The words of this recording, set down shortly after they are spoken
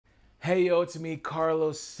Hey yo, it's me,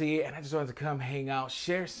 Carlos C, and I just wanted to come hang out,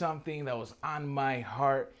 share something that was on my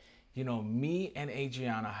heart. You know, me and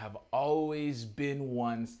Adriana have always been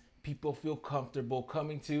ones people feel comfortable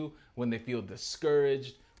coming to when they feel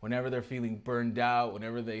discouraged, whenever they're feeling burned out,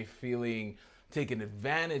 whenever they're feeling taken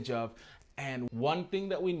advantage of. And one thing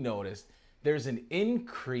that we noticed, there's an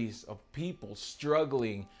increase of people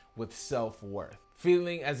struggling with self-worth,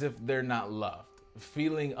 feeling as if they're not loved,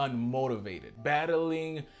 feeling unmotivated,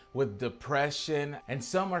 battling with depression, and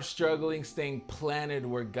some are struggling staying planted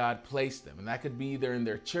where God placed them. And that could be either in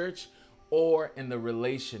their church or in the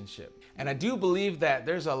relationship. And I do believe that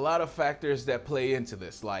there's a lot of factors that play into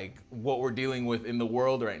this, like what we're dealing with in the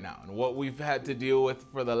world right now and what we've had to deal with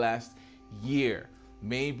for the last year.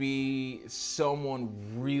 Maybe someone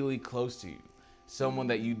really close to you, someone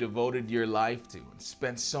that you devoted your life to and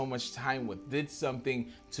spent so much time with, did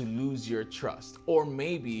something to lose your trust. Or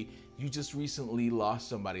maybe you just recently lost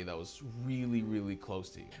somebody that was really, really close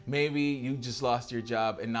to you. Maybe you just lost your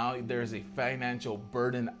job and now there's a financial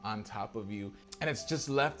burden on top of you, and it's just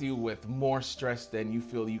left you with more stress than you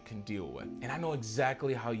feel you can deal with. And I know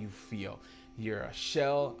exactly how you feel. You're a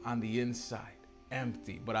shell on the inside,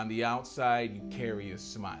 empty, but on the outside you carry a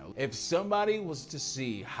smile. If somebody was to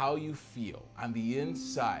see how you feel on the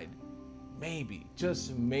inside, maybe,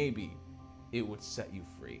 just maybe, it would set you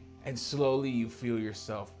free. And slowly you feel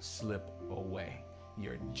yourself slip away.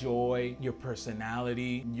 Your joy, your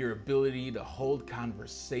personality, your ability to hold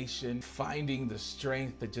conversation, finding the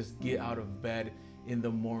strength to just get out of bed in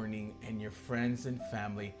the morning, and your friends and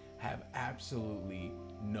family have absolutely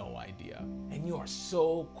no idea. And you are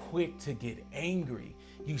so quick to get angry.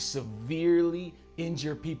 You severely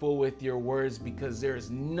injure people with your words because there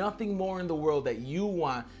is nothing more in the world that you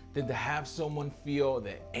want than to have someone feel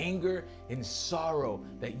the anger and sorrow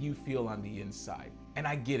that you feel on the inside. And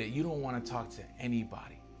I get it. You don't want to talk to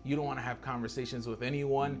anybody. You don't want to have conversations with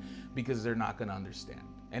anyone because they're not going to understand.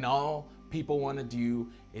 And all people want to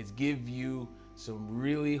do is give you some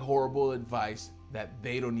really horrible advice that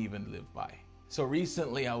they don't even live by. So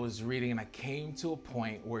recently I was reading and I came to a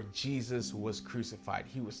point where Jesus was crucified.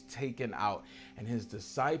 He was taken out and his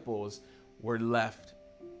disciples were left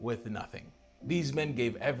with nothing. These men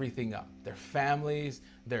gave everything up, their families,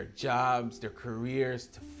 their jobs, their careers,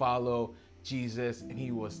 to follow Jesus, and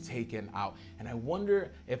he was taken out. And I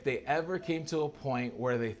wonder if they ever came to a point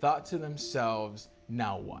where they thought to themselves,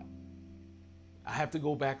 now what? I have to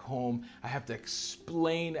go back home. I have to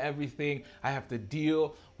explain everything. I have to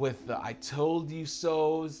deal with the I told you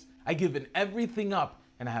so's. I given everything up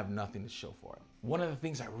and I have nothing to show for it. One of the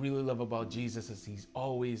things I really love about Jesus is he's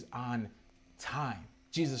always on time.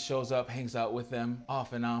 Jesus shows up, hangs out with them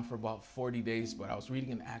off and on for about 40 days. But I was reading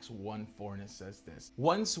in Acts 1:4 and it says this.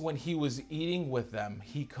 Once when he was eating with them,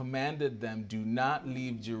 he commanded them, do not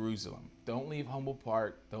leave Jerusalem. Don't leave Humboldt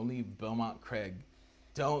Park. Don't leave Belmont Craig.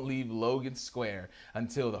 Don't leave Logan Square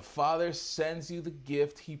until the Father sends you the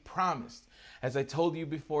gift he promised. As I told you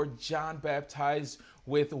before, John baptized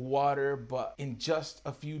with water, but in just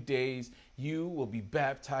a few days, you will be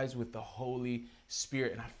baptized with the Holy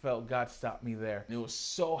Spirit. And I felt God stop me there. And it was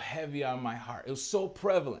so heavy on my heart. It was so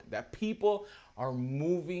prevalent that people are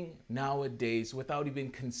moving nowadays without even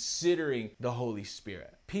considering the Holy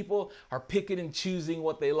Spirit. People are picking and choosing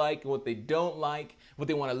what they like and what they don't like, what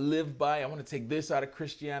they want to live by. I want to take this out of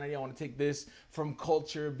Christianity. I want to take this from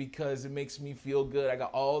culture because it makes me feel good. I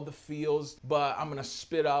got all the feels, but I'm going to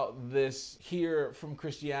spit out this here from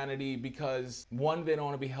Christianity because one, they don't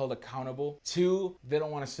want to be held accountable. Two, they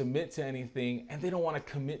don't want to submit to anything, and they don't want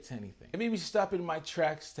to commit to anything. It made me stop in my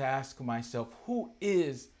tracks to ask myself, who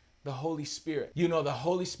is the Holy Spirit? You know, the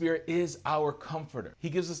Holy Spirit is our comforter. He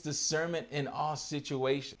gives us discernment in all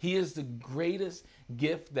situations. He is the greatest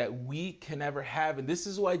gift that we can ever have. And this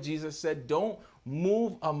is why Jesus said, don't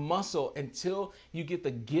move a muscle until you get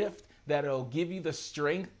the gift that'll give you the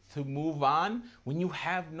strength to move on when you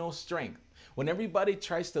have no strength. When everybody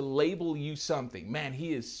tries to label you something, man,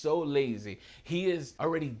 he is so lazy. He is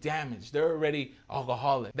already damaged. They're already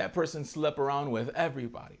alcoholic. That person slept around with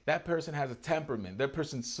everybody. That person has a temperament. That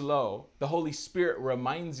person's slow. The Holy Spirit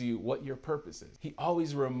reminds you what your purpose is. He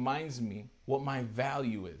always reminds me what my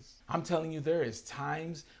value is. I'm telling you, there is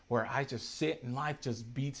times where I just sit and life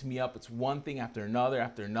just beats me up. It's one thing after another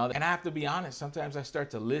after another. And I have to be honest, sometimes I start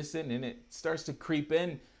to listen and it starts to creep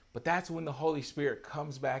in. But that's when the Holy Spirit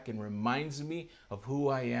comes back and reminds me of who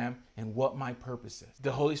I am and what my purpose is.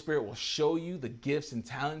 The Holy Spirit will show you the gifts and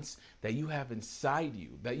talents that you have inside you,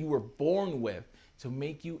 that you were born with, to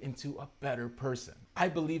make you into a better person. I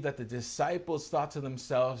believe that the disciples thought to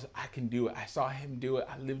themselves, I can do it. I saw him do it.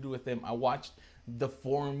 I lived with him. I watched the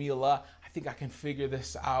formula. I think I can figure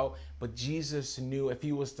this out. But Jesus knew if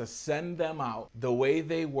he was to send them out the way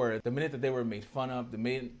they were, the minute that they were made fun of, the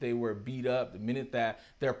minute they were beat up, the minute that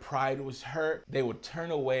their pride was hurt, they would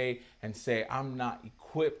turn away and say, I'm not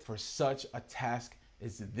equipped for such a task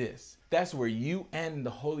as this. That's where you and the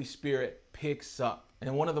Holy Spirit picks up.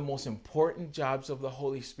 And one of the most important jobs of the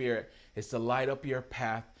Holy Spirit is to light up your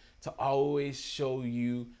path, to always show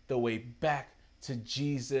you the way back to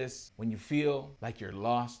Jesus when you feel like you're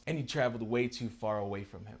lost and you traveled way too far away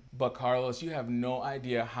from him. But Carlos, you have no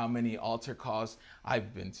idea how many altar calls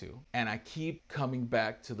I've been to. And I keep coming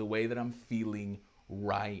back to the way that I'm feeling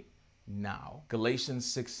right now. Galatians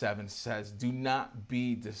 6:7 says, do not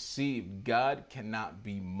be deceived. God cannot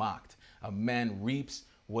be mocked. A man reaps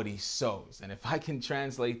what he sows. And if I can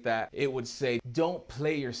translate that, it would say, don't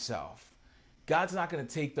play yourself. God's not going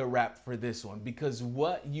to take the rap for this one, because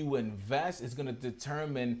what you invest is going to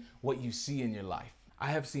determine what you see in your life.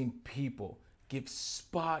 I have seen people give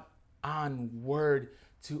spot on word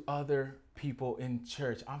to other people in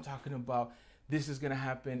church. I'm talking about this is going to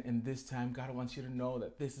happen in this time. God wants you to know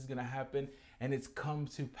that this is going to happen, and it's come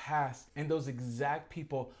to pass. And those exact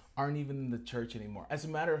people aren't even in the church anymore. As a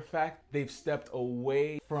matter of fact, they've stepped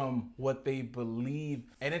away from what they believe.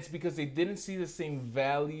 And it's because they didn't see the same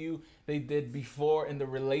value they did before in the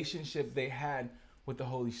relationship they had with the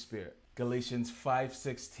Holy Spirit. Galatians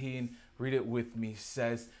 5:16, read it with me,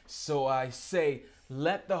 says, so I say,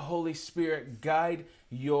 let the Holy Spirit guide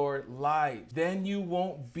your lives. Then you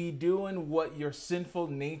won't be doing what your sinful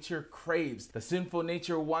nature craves. The sinful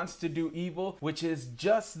nature wants to do evil, which is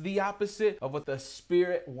just the opposite of what the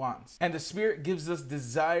Spirit wants. And the Spirit gives us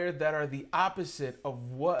desires that are the opposite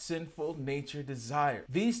of what sinful nature desires.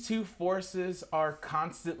 These two forces are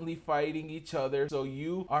constantly fighting each other, so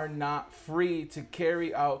you are not free to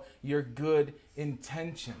carry out your good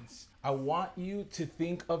intentions. I want you to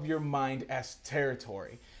think of your mind as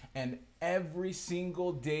territory. And every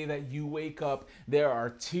single day that you wake up, there are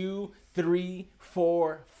 2, 3,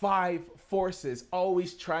 4, 5 forces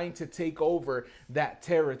always trying to take over that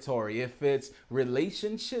territory. If it's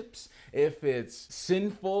relationships, if it's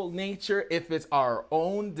sinful nature, if it's our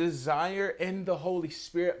own desire in the Holy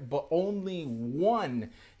Spirit, but only one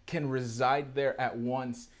can reside there at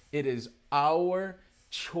once. It is our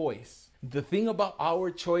choice. The thing about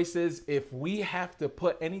our choice is if we have to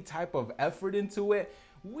put any type of effort into it,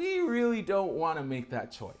 we really don't want to make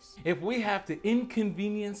that choice. If we have to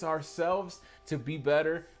inconvenience ourselves to be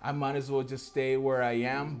better, I might as well just stay where I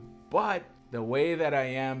am. But the way that I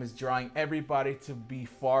am is drawing everybody to be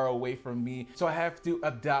far away from me. So I have to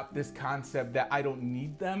adopt this concept that I don't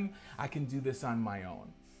need them. I can do this on my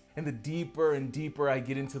own. And the deeper and deeper I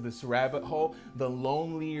get into this rabbit hole, the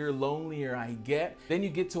lonelier I get. Then you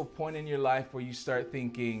get to a point in your life where you start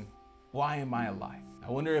thinking, why am I alive? I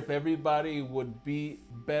wonder if everybody would be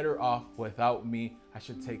better off without me. I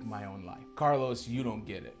should take my own life. Carlos, you don't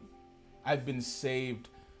get it. I've been saved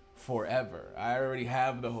forever. I already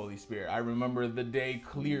have the Holy Spirit. I remember the day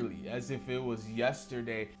clearly, as if it was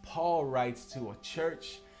yesterday. Paul writes to a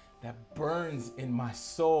church that burns in my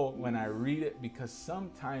soul when I read it, because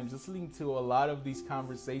sometimes listening to a lot of these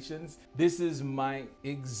conversations, this is my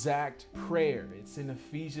exact prayer. It's in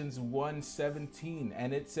Ephesians 1:17,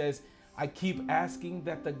 and it says, I keep asking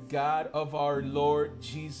that the God of our Lord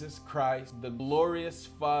Jesus Christ, the glorious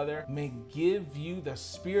Father, may give you the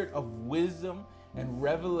spirit of wisdom and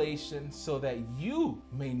revelation so that you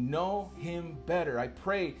may know him better. I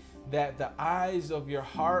pray that the eyes of your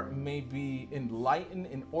heart may be enlightened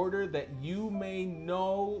in order that you may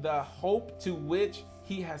know the hope to which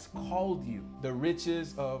he has called you, the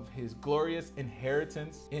riches of his glorious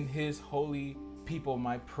inheritance in his holy people.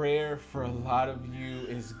 My prayer for a lot of you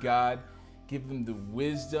is, God, give them the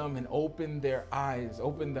wisdom and open their eyes,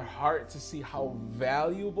 open their heart to see how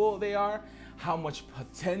valuable they are, how much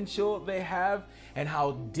potential they have, and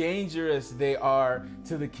how dangerous they are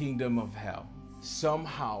to the kingdom of hell.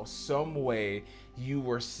 Somehow, some way, you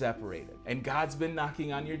were separated. And God's been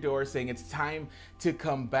knocking on your door saying it's time to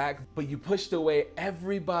come back, but you pushed away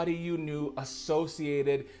everybody you knew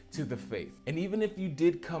associated to the faith. And even if you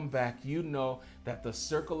did come back, you know that the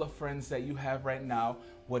circle of friends that you have right now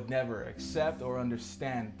would never accept or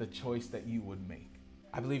understand the choice that you would make.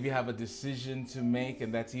 I believe you have a decision to make,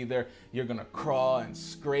 and that's either you're gonna crawl and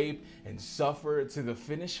scrape and suffer to the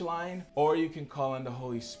finish line, or you can call on the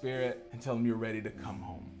Holy Spirit and tell him you're ready to come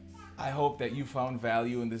home. I hope that you found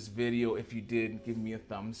value in this video. If you did, give me a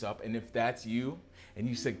thumbs up. And if that's you, and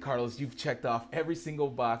you said, Carlos, you've checked off every single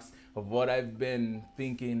box of what I've been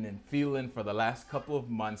thinking and feeling for the last couple of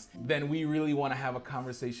months, then we really want to have a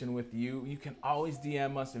conversation with you. You can always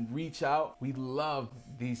DM us and reach out. We love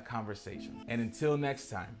these conversations. And until next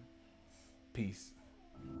time, peace.